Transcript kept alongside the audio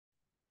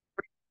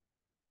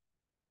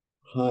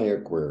Hi,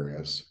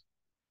 Aquarius.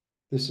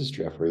 This is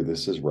Jeffrey.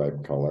 This is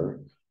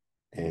Ripecolor.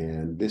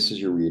 And this is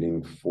your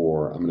reading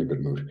for, I'm in a good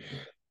mood.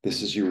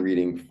 This is your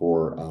reading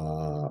for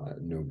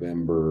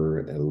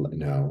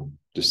no,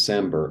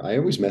 December. I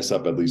always mess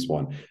up at least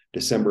one.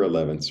 December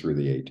 11th through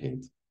the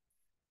 18th.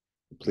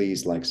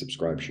 Please like,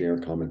 subscribe, share,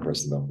 comment,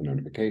 press the bell for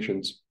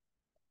notifications.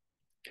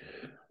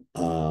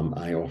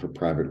 I offer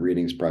private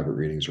readings. Private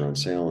readings are on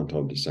sale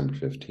until December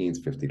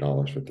 15th,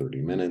 $50 for 30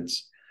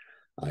 minutes.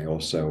 I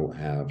also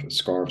have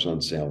scarves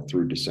on sale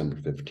through December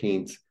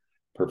 15th.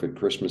 Perfect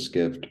Christmas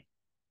gift.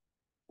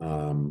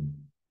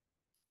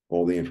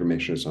 All the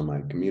information is on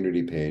my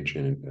community page,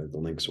 and the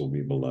links will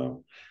be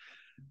below.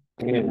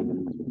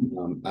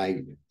 And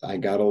I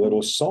got a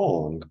little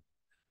song.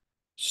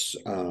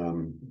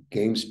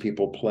 Games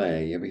people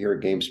play. You ever hear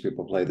of games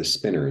people play? The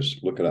Spinners.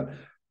 Look it up.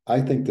 I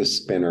think the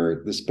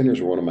Spinners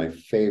are one of my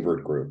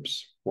favorite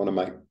groups. One of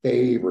my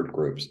favorite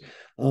groups.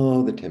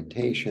 Oh, the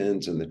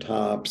Temptations and the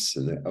Tops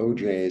and the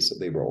OJs.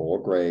 They were all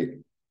great,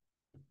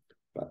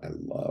 but I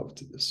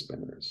loved the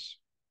Spinners.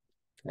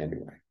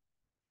 Anyway,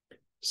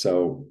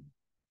 so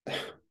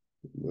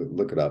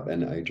look it up.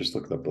 And I just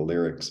looked up the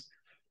lyrics.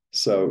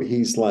 So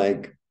he's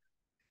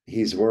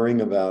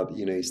worrying about,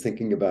 he's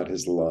thinking about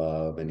his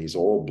love, and he's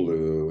all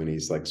blue, and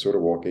he's like sort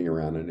of walking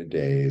around in a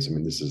daze. I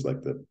mean, this is like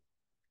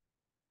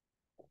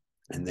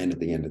and then at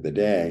the end of the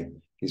day,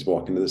 he's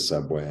walking to the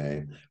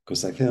subway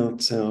because I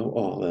felt so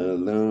all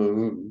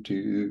alone.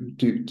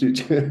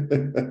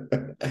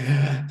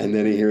 And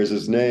then he hears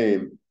his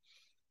name.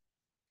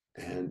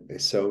 And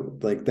so,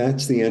 like,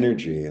 that's the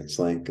energy. It's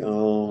like,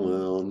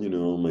 oh,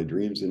 well, my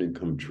dreams didn't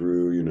come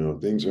true.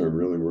 Things aren't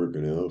really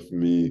working out for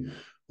me.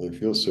 I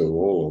feel so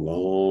all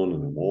alone,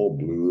 and I'm all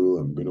blue.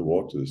 I'm going to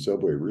walk to the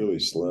subway really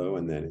slow.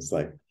 And then it's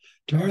like,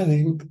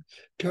 darling,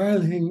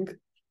 darling.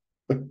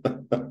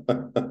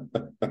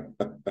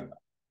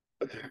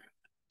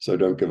 So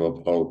don't give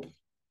up hope.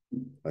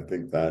 I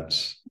think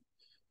that's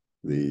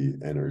the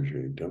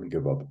energy. Don't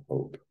give up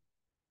hope.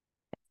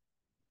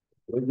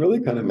 It really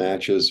kind of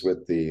matches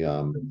with the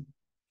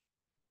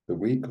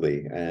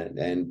weekly, and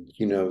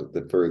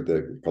for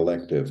the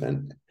collective,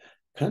 and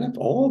kind of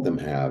all of them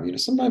have,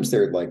 sometimes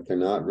they're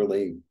not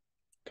really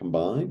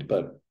combined,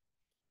 but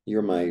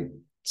you're my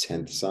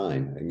 10th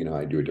sign, and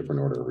I do a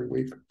different order every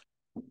week.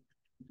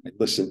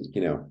 Listen,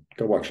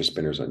 go watch the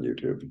Spinners on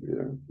YouTube.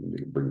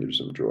 Bring you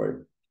some joy.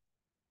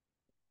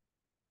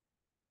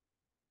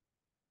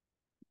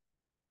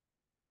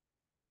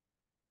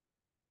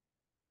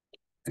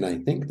 And I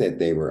think that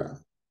they were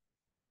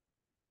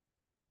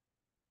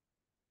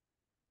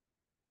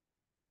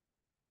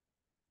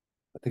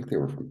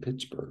from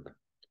Pittsburgh.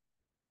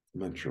 I'm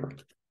not sure.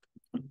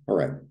 All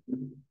right.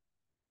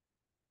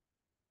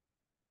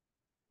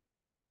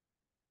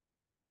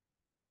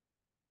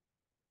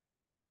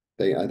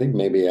 I think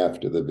maybe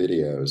after the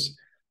videos,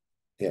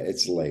 yeah,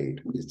 it's late.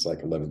 It's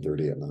like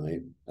 11:30 at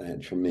night.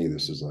 And for me,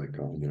 this is like,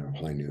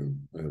 high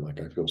noon. Like,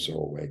 I feel so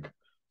awake.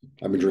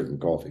 I've been drinking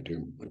coffee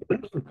too.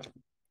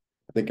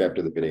 I think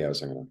after the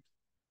videos, I'm going to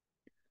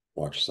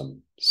watch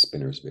some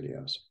Spinners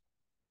videos.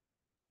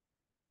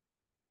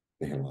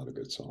 They had a lot of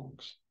good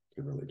songs.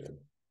 They really did.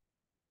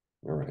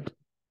 All right.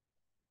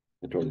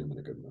 I told you I'm in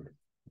a good mood.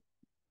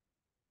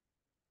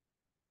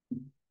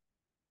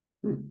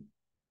 Hmm.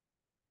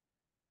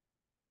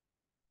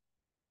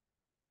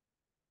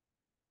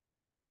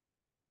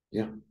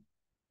 Yeah.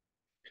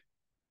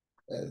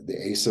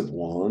 The Ace of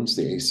Wands.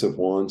 The Ace of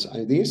Wands.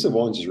 The Ace of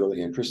Wands is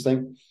really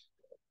interesting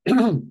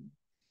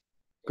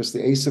because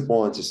the Ace of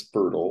Wands is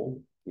fertile,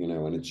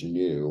 and it's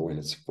new, and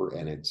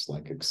it's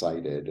like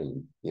excited,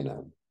 and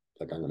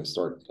like, I'm going to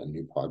start a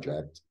new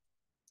project.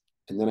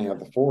 And then I have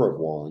the Four of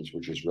Wands,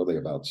 which is really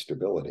about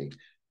stability.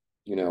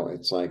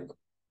 It's like,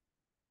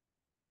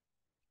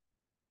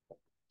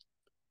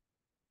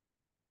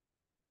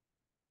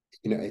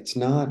 it's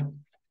not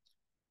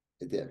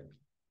the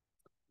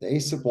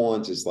Ace of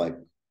Wands is like,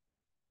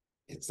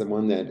 it's the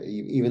one that,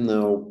 even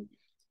though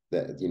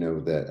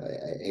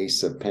the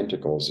Ace of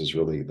Pentacles is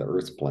really the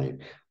earth plane.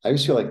 I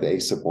just feel like the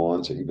Ace of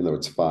Wands, even though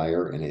it's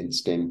fire and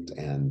instinct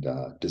and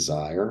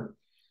desire,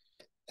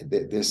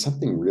 there's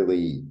something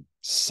really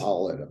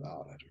solid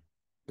about it.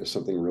 There's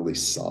something really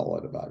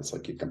solid about it. It's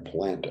like you can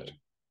plant it.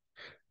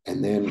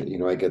 And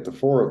then, I get the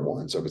Four of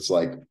Wands. So it's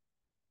like,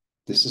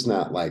 this is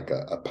not like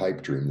a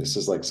pipe dream. This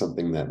is like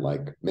something that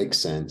like makes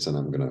sense, and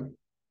I'm going to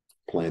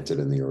plant it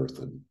in the earth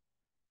and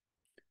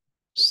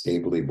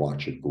stably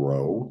watch it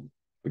grow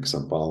because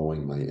I'm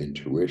following my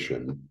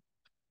intuition,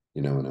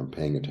 and I'm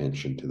paying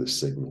attention to the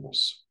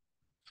signals.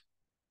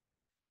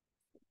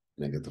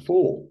 And I get the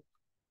Fool.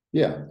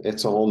 Yeah,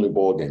 it's a whole new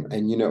ball game.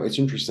 And it's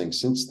interesting,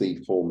 since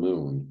the full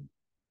moon,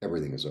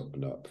 everything has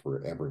opened up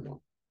for everyone.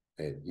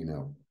 I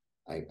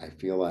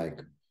feel like,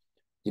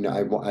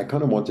 I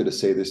kind of wanted to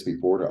say this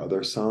before to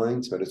other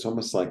signs, but it's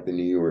almost like the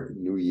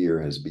new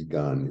year has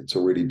begun. It's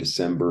already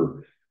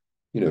December,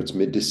 it's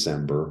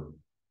mid-December,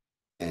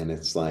 and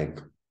it's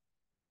like,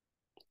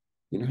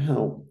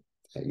 how,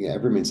 yeah,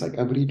 everyone's like,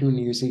 oh, what are you doing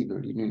New Year's Eve?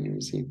 What are you doing New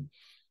Year's Eve?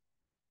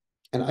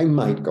 And I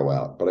might go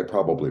out, but I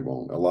probably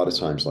won't. A lot of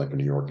times, like in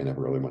New York, I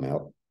never really went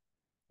out.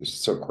 It's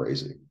so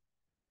crazy.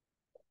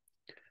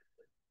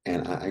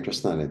 And I'm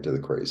just not into the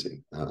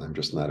crazy. I'm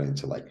just not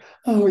into like,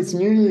 oh, it's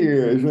New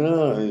Year's.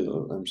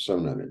 I'm so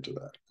not into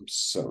that. I'm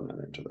so not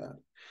into that.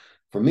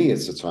 For me,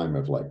 it's a time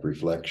of like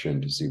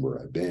reflection to see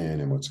where I've been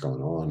and what's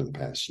going on in the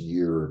past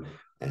year.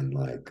 And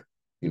like,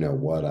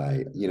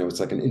 it's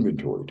like an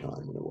inventory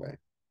time in a way.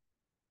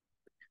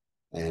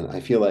 And I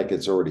feel like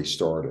it's already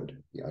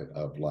started,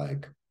 of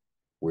like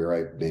where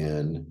I've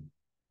been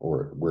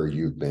or where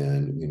you've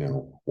been,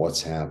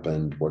 what's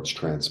happened, what's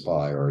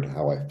transpired,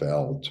 how I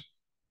felt,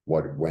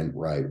 what went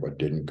right, what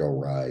didn't go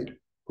right,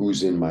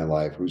 who's in my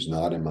life, who's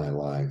not in my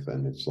life.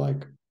 And it's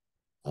like,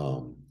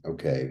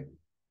 okay,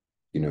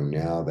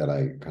 now that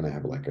I kind of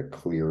have like a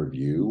clear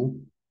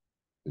view,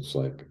 it's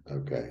like,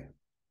 okay,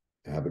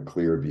 I have a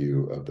clear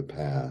view of the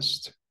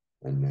past.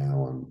 And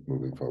now I'm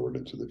moving forward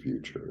into the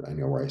future. I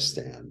know where I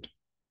stand.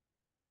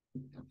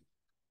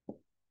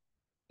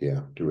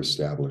 Yeah, to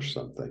establish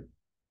something,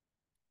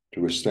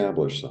 to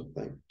establish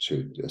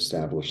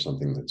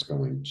something that's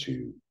going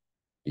to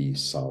be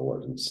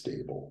solid and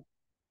stable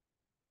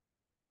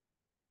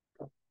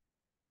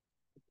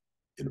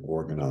and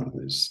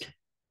organized.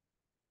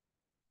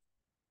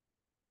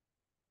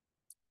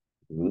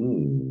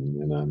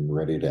 And I'm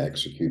ready to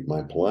execute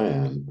my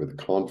plan with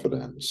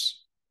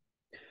confidence.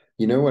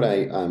 You know what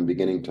I'm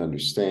beginning to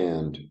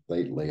understand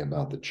lately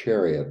about the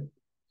chariot?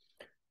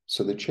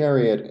 So the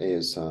chariot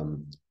is,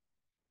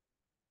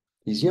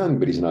 he's young,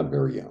 but he's not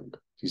very young.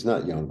 He's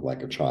not young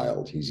like a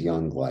child. He's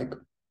young like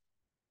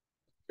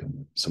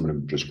someone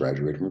who just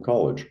graduated from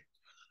college.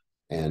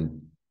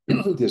 And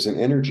there's an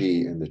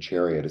energy in the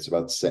chariot. It's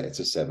a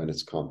seven,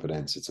 it's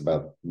confidence, it's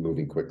about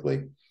moving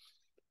quickly.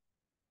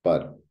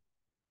 But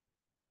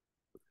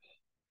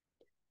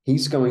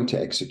he's going to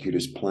execute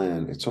his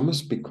plan. It's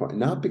almost because,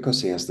 not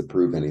because he has to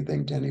prove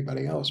anything to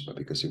anybody else, but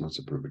because he wants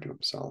to prove it to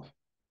himself.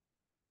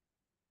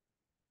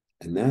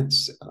 And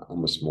that's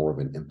almost more of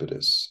an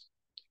impetus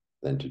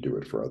than to do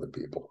it for other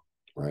people,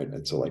 right?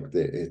 And so a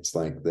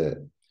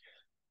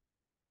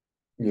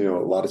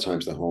lot of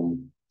times the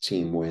home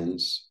team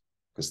wins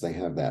because they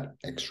have that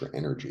extra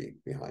energy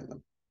behind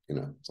them.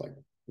 It's like,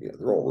 yeah,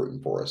 they're all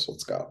rooting for us.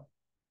 Let's go.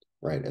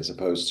 Right. As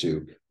opposed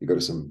to you go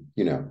to some,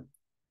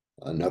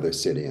 another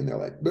city and they're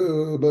like,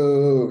 boo,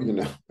 boo,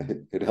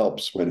 it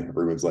helps when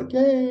everyone's like,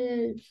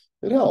 yay,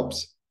 it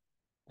helps.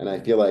 And I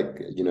feel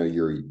like,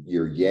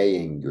 you're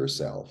yaying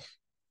yourself.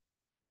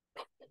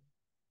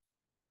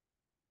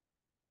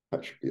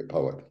 I should be a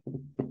poet.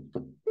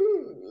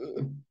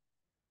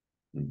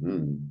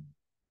 Mm-hmm.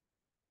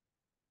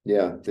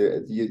 Yeah,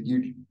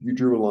 you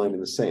drew a line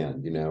in the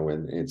sand,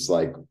 and it's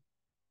like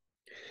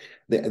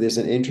there's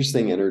an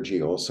interesting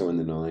energy also in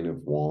the Nine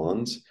of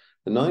Wands.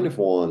 The Nine of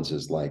Wands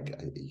is like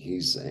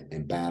he's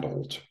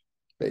embattled,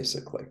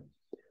 basically.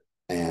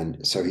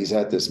 And so he's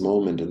at this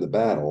moment in the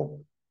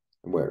battle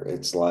where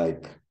it's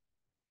like,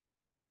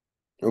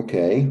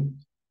 okay,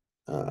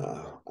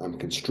 I'm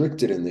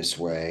constricted in this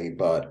way,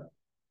 but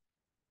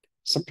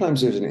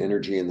sometimes there's an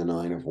energy in the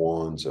Nine of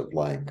Wands of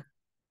like,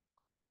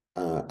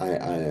 I'm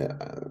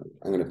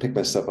going to pick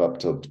myself up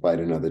to fight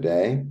another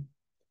day.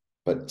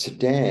 But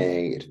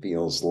today it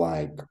feels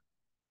like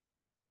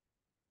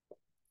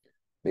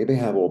maybe I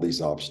have all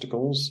these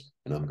obstacles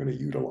and I'm going to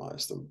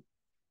utilize them.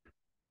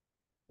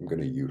 I'm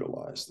going to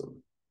utilize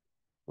them,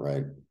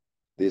 right?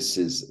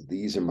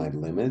 These are my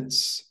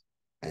limits.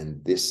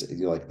 And this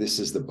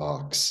is the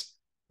box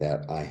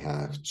that I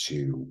have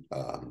to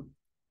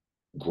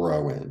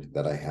grow in,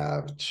 that I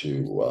have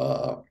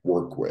to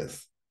work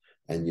with.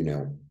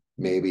 And,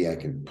 maybe I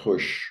can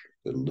push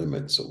the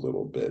limits a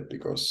little bit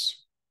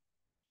because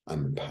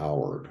I'm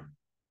empowered.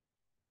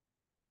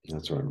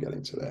 That's what I'm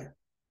getting today.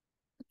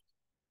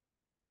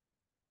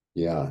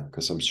 Yeah,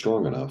 because I'm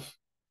strong enough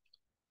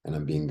and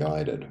I'm being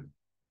guided.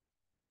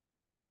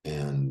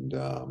 And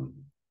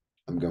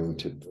I'm going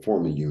to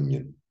form a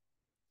union.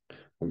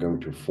 I'm going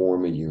to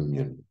form a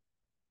union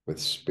with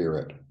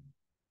spirit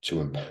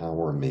to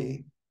empower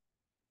me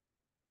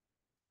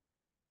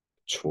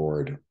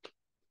toward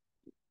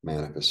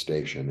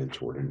manifestation and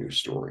toward a new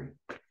story.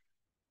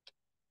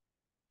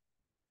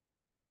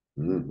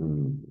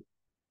 Mm-hmm.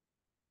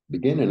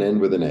 Begin and end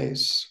with an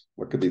ace.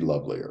 What could be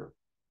lovelier?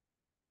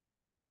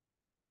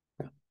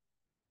 A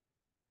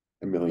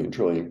million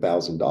trillion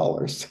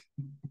 $1,000.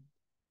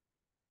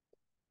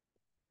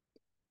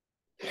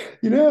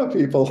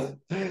 People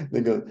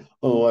they go,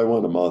 oh, I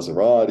want a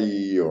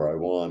Maserati or I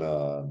want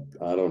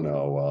I don't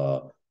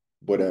know,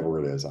 whatever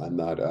it is. I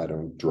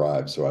don't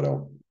drive, so I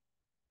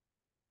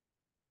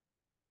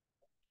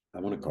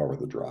want a car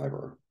with a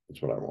driver.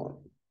 That's what I want.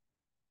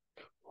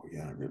 Oh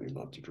yeah, I really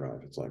love to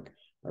drive. It's like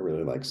I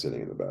really like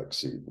sitting in the back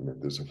seat. And if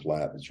there's a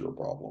flat, it's your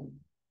problem.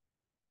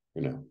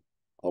 You know,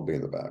 I'll be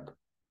in the back,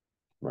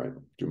 right?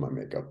 Do my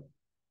makeup.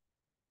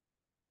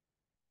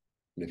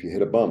 And if you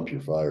hit a bump,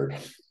 you're fired.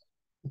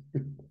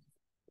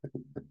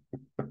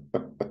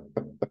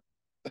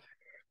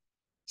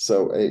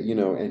 So,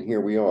 and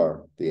here we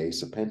are, the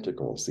Ace of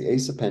Pentacles. The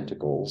Ace of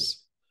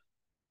Pentacles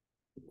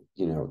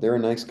they're a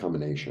nice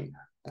combination,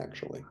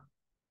 actually.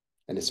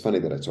 And it's funny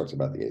that I talked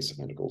about the Ace of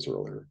Pentacles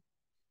earlier.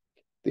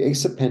 The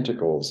Ace of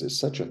Pentacles is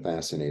such a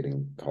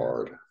fascinating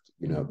card.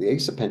 The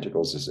Ace of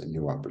Pentacles is a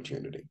new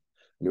opportunity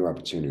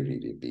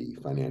to be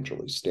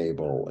financially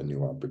stable, a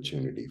new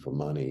opportunity for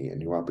money, a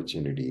new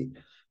opportunity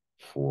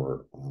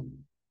for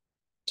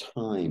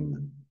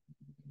time.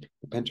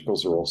 The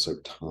Pentacles are also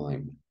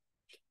time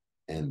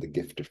and the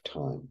gift of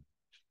time.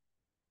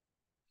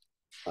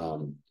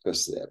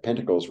 Because the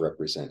Pentacles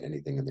represent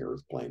anything in the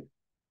earth plane.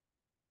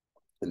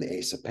 And the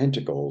Ace of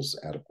Pentacles,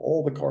 out of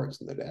all the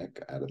cards in the deck,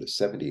 out of the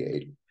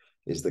 78,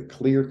 is the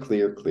clear,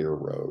 clear, clear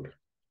road.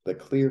 The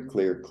clear,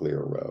 clear,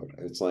 clear road.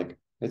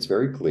 It's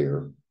very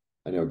clear.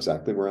 I know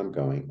exactly where I'm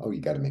going. Oh,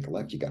 you got to make a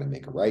left. You got to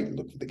make a right.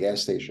 Look for the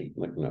gas station.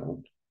 Like,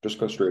 no, just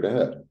go straight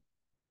ahead.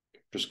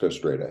 Just go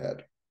straight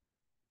ahead.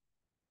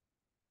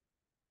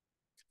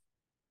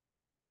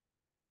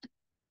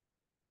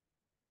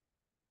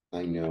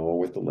 I know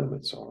what the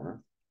limits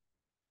are.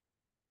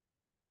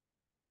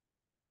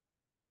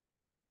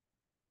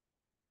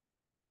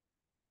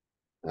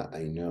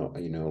 I know,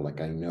 like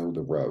I know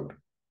the road.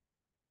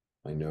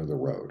 I know the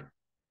road.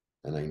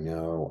 And I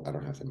know I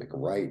don't have to make a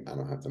right. I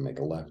don't have to make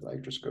a left. I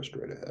just go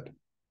straight ahead.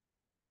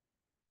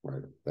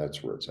 Right.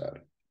 That's where it's at,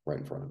 right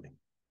in front of me.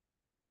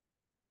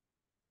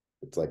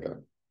 It's like a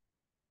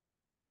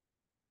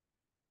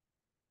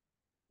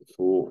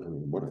fool. I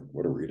mean,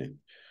 what a reading.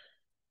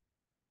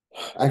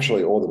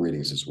 Actually, all the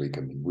readings this week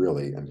have been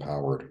really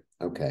empowered.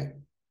 Okay.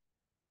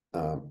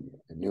 A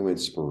new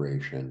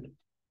inspiration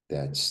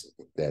that's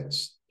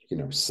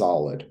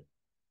solid.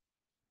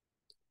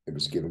 It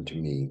was given to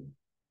me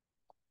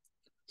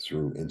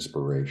through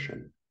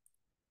inspiration.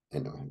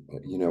 And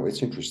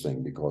it's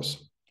interesting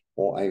because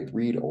I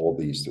read all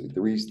these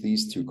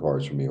two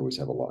cards for me always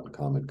have a lot in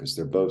common because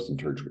they're both in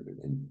touch with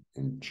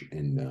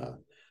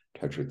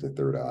touch with the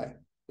third eye,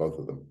 both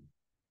of them.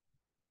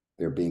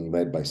 They're being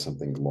led by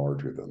something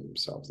larger than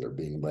themselves. They're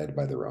being led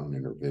by their own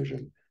inner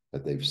vision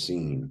that they've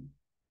seen,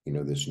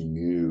 this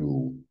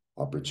new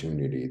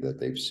opportunity that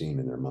they've seen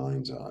in their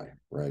mind's eye,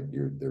 right?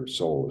 Their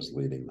soul is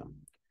leading them.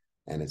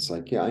 And it's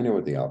like, yeah, I know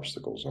what the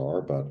obstacles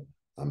are, but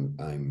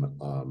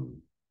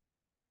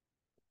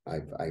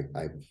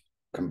I've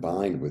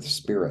combined with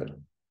spirit,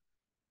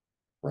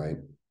 right?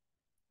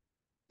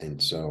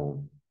 And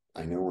so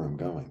I know where I'm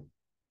going.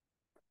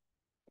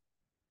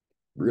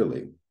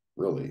 Really,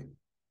 really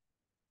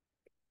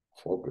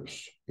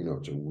focus.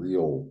 It's a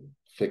real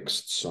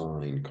fixed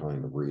sign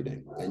kind of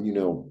reading. And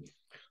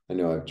I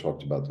know I've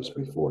talked about this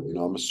before.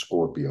 I'm a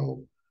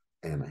Scorpio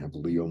and I have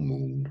Leo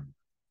moon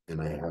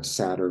and I have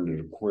Saturn in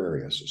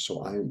Aquarius.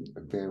 So I'm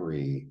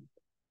very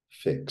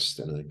fixed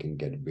and I can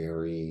get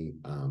very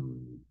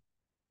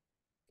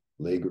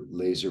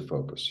laser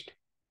focused.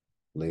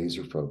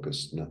 Laser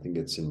focused. Nothing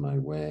gets in my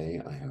way.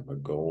 I have a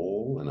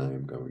goal and I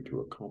am going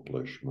to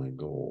accomplish my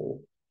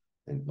goal.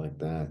 And like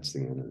that's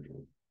the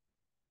energy.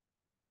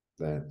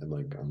 That and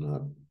like I'm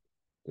not,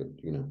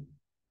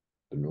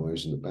 the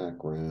noise in the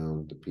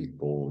background, the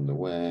people in the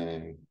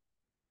way.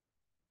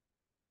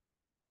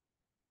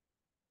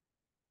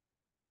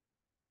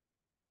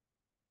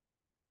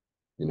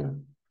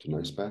 It's a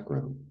nice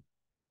background.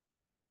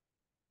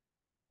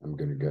 I'm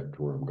going to get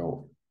to where I'm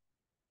going.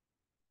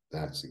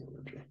 That's the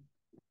energy.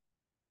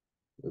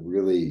 A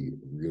really,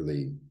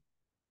 really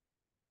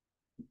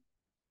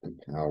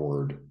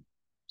empowered,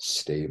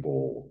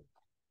 stable,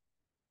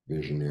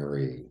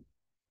 visionary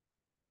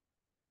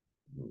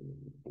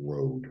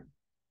road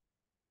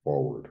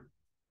forward.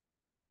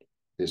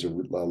 There's a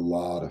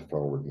lot of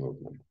forward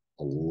movement,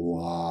 a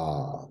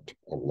lot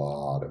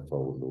of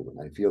forward movement.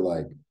 I feel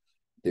like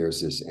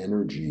there's this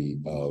energy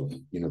of,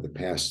 the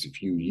past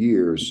few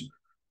years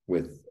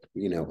with,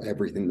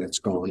 everything that's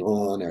going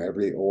on,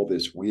 or all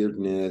this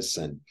weirdness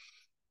and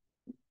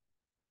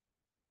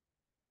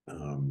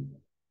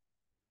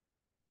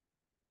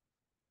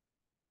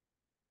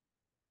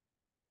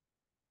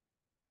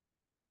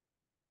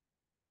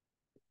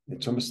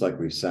it's almost like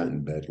we've sat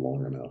in bed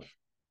long enough.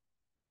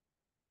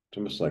 It's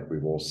almost like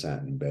we've all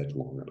sat in bed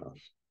long enough.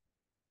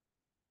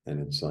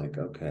 And it's like,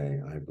 okay,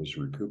 I was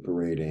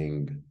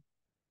recuperating.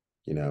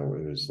 It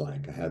was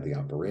like I had the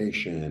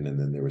operation and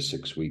then there was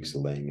 6 weeks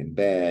of laying in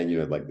bed,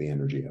 like the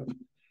energy of.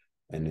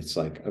 And it's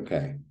like,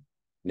 okay,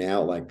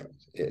 now like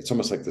it's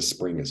almost like the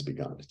spring has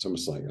begun. It's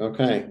almost like,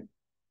 okay,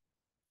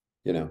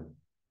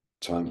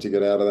 time to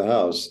get out of the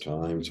house,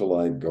 time to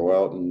like go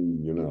out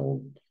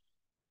and,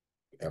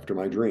 after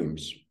my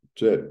dreams.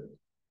 That's it.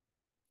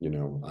 I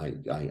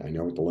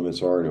know what the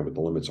limits are. I know what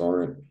the limits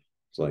aren't.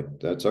 It's like,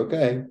 that's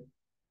okay.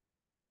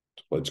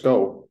 Let's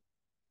go.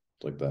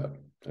 It's like that.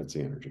 That's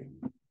the energy.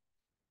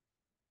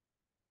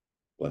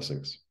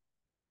 Blessings.